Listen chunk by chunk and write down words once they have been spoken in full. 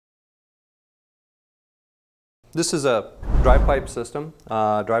This is a dry pipe system.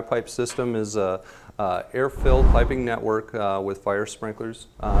 Dry pipe system is a air-filled piping network with fire sprinklers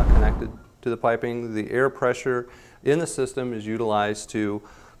connected to the piping. The air pressure in the system is utilized to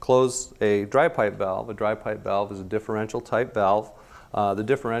close a dry pipe valve. A dry pipe valve is a differential type valve. The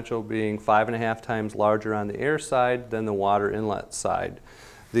differential being 5.5 times larger on the air side than the water inlet side.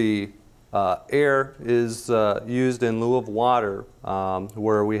 The air is used in lieu of water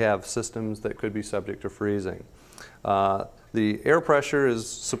where we have systems that could be subject to freezing. The air pressure is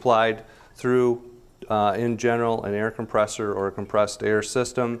supplied through, in general, an air compressor or a compressed air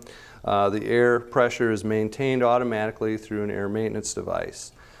system. The air pressure is maintained automatically through an air maintenance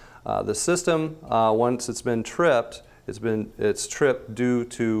device. The system, once it's been tripped, it's tripped due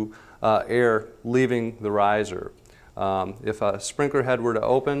to air leaving the riser. If a sprinkler head were to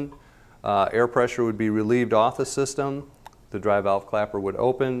open, air pressure would be relieved off the system, the dry valve clapper would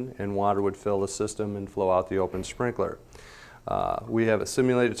open, and water would fill the system and flow out the open sprinkler. We have a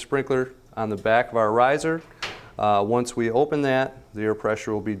simulated sprinkler on the back of our riser. Once we open that, the air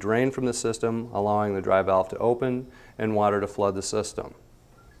pressure will be drained from the system, allowing the dry valve to open and water to flood the system.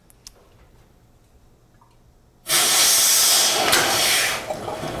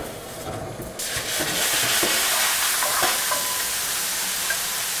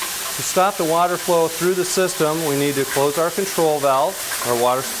 To stop the water flow through the system, we need to close our control valve, our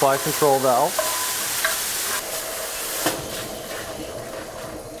water supply control valve.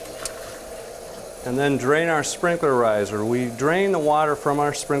 And then drain our sprinkler riser. We drain the water from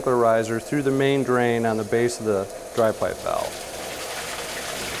our sprinkler riser through the main drain on the base of the dry pipe valve.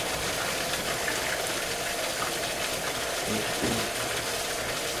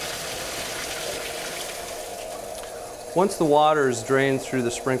 Once the water is drained through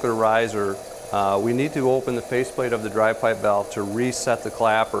the sprinkler riser, we need to open the faceplate of the dry pipe valve to reset the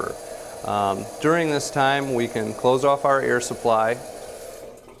clapper. During this time, we can close off our air supply,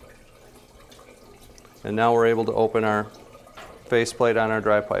 and now we're able to open our faceplate on our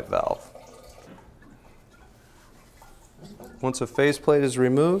dry pipe valve. Once a faceplate is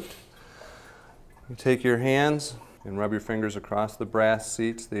removed, you take your hands and rub your fingers across the brass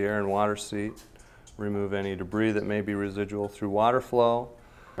seats, the air and water seat. Remove any debris that may be residual through water flow.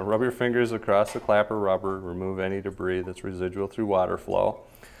 Rub your fingers across the clapper rubber, remove any debris that's residual through water flow.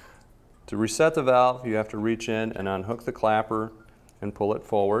 To reset the valve, you have to reach in and unhook the clapper and pull it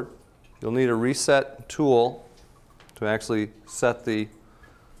forward. You'll need a reset tool to actually set the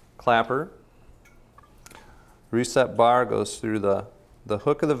clapper. Reset bar goes through the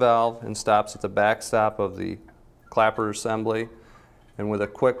hook of the valve and stops at the backstop of the clapper assembly. And with a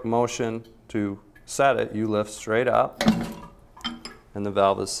quick motion to set it, you lift straight up and the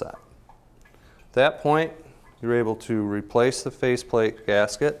valve is set. At that point, you're able to replace the faceplate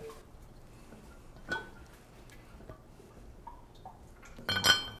gasket.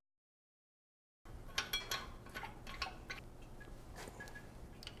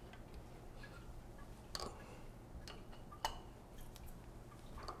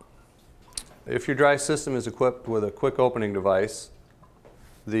 If your dry system is equipped with a quick opening device,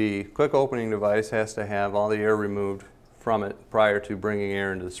 the quick opening device has to have all the air removed from it prior to bringing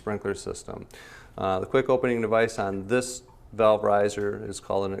air into the sprinkler system. The quick opening device on this valve riser is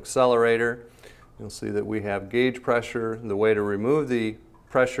called an accelerator. You'll see that we have gauge pressure. The way to remove the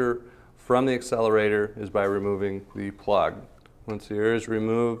pressure from the accelerator is by removing the plug. Once the air is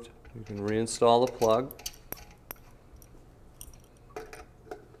removed, you can reinstall the plug.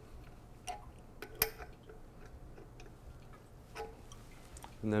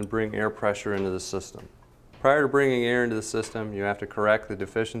 And then bring air pressure into the system. Prior to bringing air into the system, you have to correct the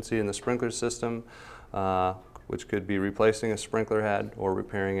deficiency in the sprinkler system, which could be replacing a sprinkler head or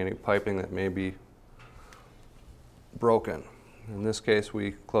repairing any piping that may be broken. In this case,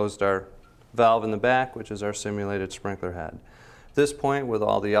 we closed our valve in the back, which is our simulated sprinkler head. At this point, with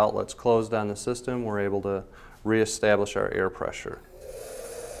all the outlets closed on the system, we're able to reestablish our air pressure.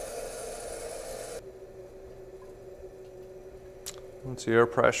 Once the air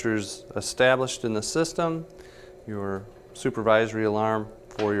pressure is established in the system, your supervisory alarm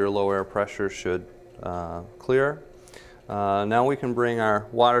for your low air pressure should clear. Now we can bring our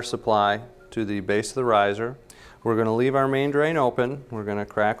water supply to the base of the riser. We're going to leave our main drain open. We're going to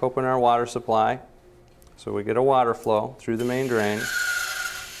crack open our water supply so we get a water flow through the main drain.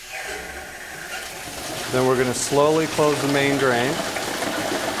 Then we're going to slowly close the main drain.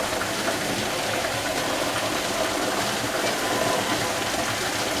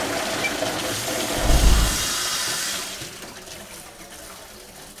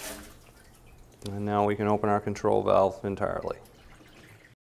 And now we can open our control valve entirely.